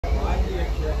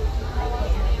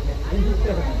Wait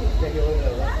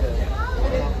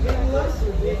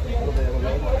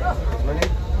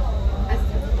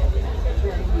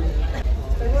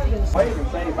and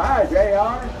say bye,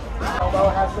 JR. Although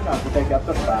it has enough to take up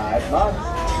to 5 months.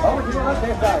 Over to the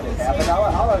left-hand side is $50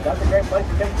 holler. That's a great place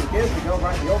to take your kids to go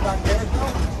run the old time carriage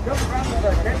show. Jump around with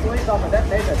a great police off of that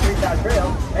day, that 3-side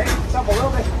trail. Hey, stop a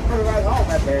little bit, put it right home.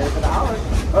 That there is the holler.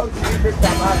 Folks, you should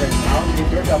stop by there. I'll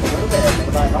get yourself a little bit, put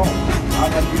it right home. I'll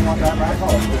let you want that right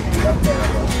home. Just up there.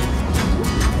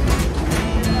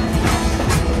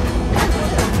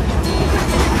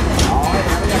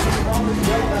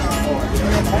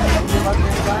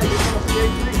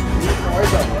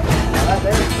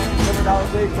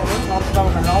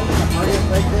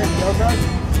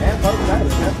 And folks, that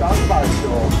is just on the bar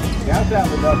stool. Got that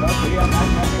with us. We have not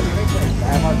had anything to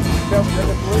have our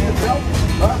self-service solution itself.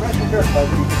 But rest assured, folks,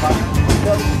 you can find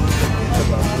yourself.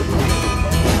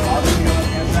 All the people on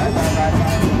the inside, right now,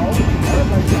 everybody's trying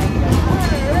to say,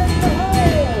 fire in the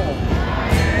hole!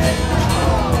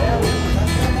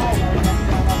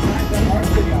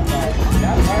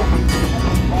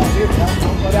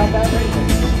 Don't put out that racing.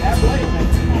 That blazing.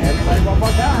 Everybody one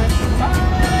more time. Fire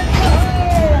in the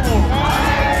hole!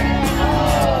 Fire in the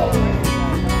hole!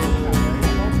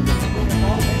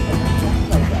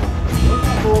 We're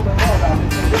going to go over more about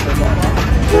this.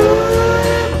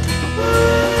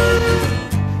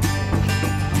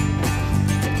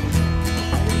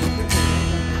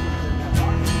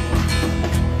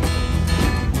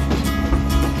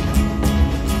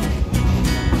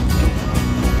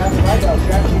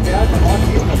 Strategy guide from 1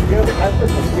 feet from 2 to test it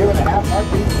from 2.5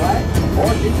 heartbeat flat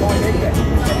or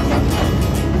 2.8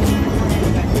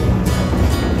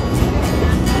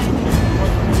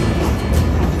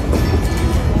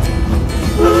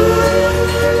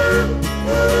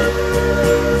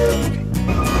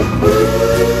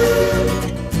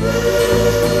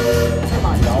 Come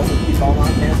on, y'all. Just keep all on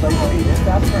hands, place feet, and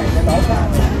stop spraying at all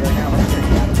times. You're now in the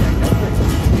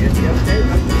It's the upstate,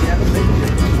 but we have a big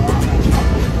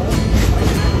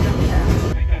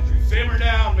Simmer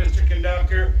down, Mr.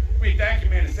 Conductor. Let me thank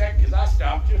you in a second because I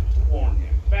stopped just to warn you.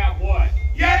 About what?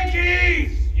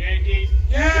 Yankees! Yankees?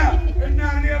 Yeah! There's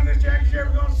not any of this Yankees you're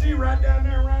ever going to see right down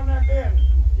there around that bend.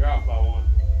 You're off by one.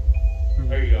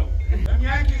 There you go. Them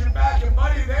Yankees are back, and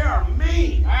buddy, they are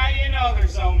mean. How do you know they're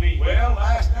so mean? Well,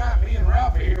 last night, me and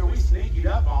Ralphie here, we sneaked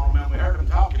up on them and we heard them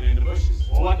talking in the bushes.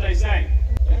 Well, what'd they say?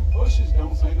 Them bushes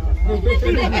don't say nothing. What did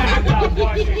the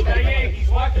Yankees?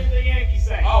 What did the Yankees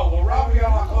say? Oh, well, Ralphie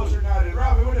got a lot closer than I did.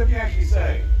 Ralphie, what did the Yankees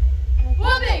say?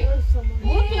 Whoopee!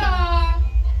 Yeehaw!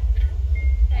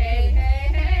 Hey, hey,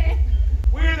 hey!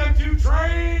 We're the two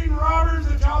train robbers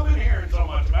that y'all been hearing so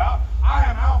much about. I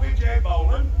am Alfie J.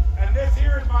 Boland, and this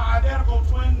here is my identical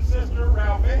twin sister,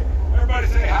 Ralphie. Everybody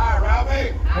say hi,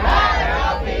 Ralphie. Hi,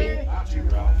 Ralphie. Not you,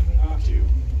 Ralphie. Not you.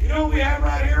 You know what we have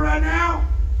right here, right now?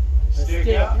 Stick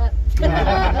up. You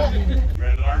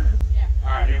ready to learn? Yeah. All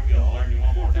right, here we go. I'll learn you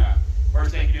one more time.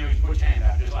 First thing you do is put your hand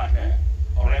out just like that.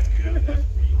 Oh, that's good. That's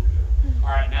real good. All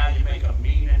right, now you make a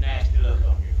mean and nasty look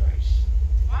on your face.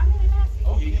 Why am I nasty?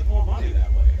 Oh, you get more money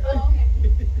that way. Oh, okay.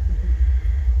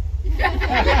 You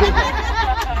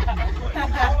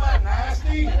call that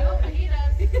nasty? Oh, he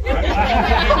does.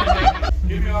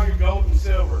 Give me all your gold and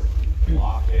silver,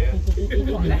 blockhead. Give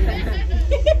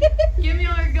me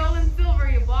all your gold and silver,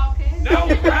 you blockhead. No,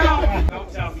 Ralph! Don't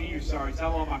tell me you're sorry.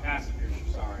 Tell all my passengers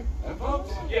you're sorry. And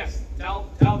folks, Yes, tell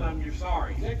them you're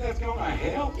sorry. you think that's going to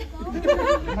help?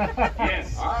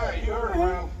 Yes. All right, you heard him,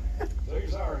 Ralph. So you're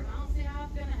sorry. I don't see how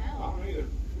it's gonna I help. don't either.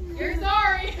 You're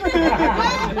sorry.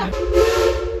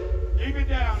 Keep it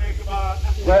down, Ichabod.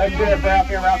 Let's do it for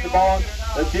Ralphie and Ralphie Boland.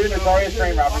 The two notorious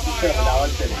train robbers of $7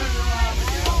 City.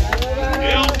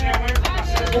 Bill, can't wait for my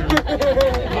sister.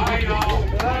 Bye, y'all.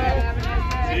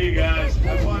 See you guys.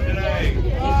 Have fun today.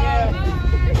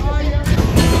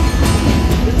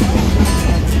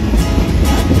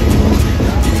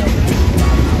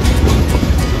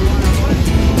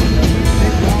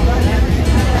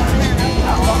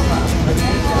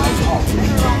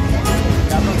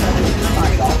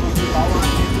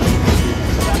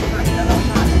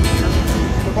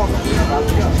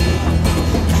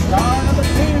 Stop.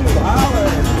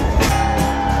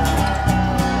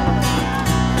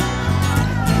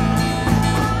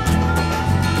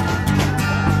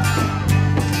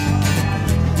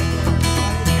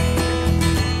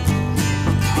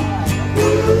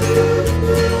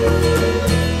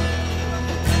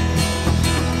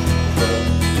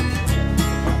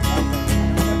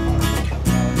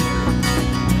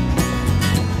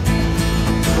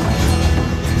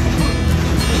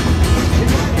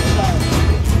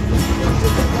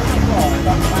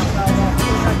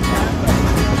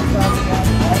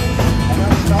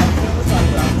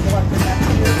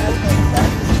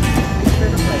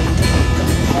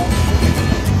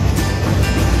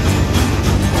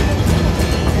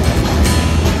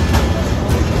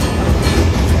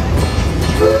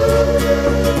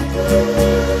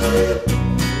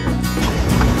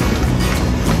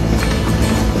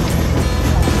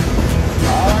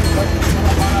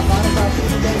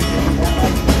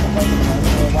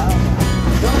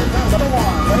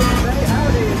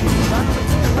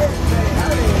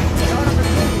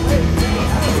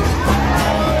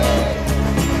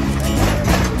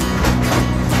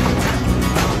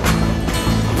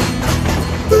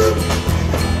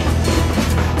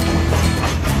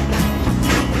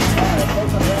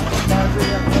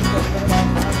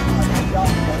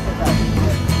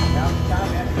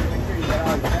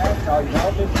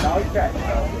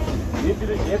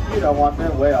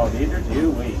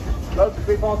 Folks, as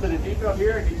we fall to the detail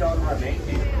here, and you tell them our main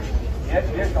seated. Yes,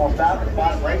 additional stop at the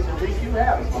bottom race, and we do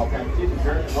have a small tendency to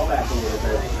turn and roll back a little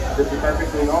bit. This is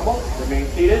perfectly normal. Remain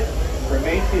seated.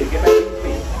 Remain seated. Get back to your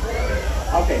seat.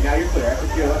 Okay, now you're clear. Exit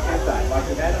to your left-hand side. Watch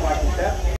your head and watch your step.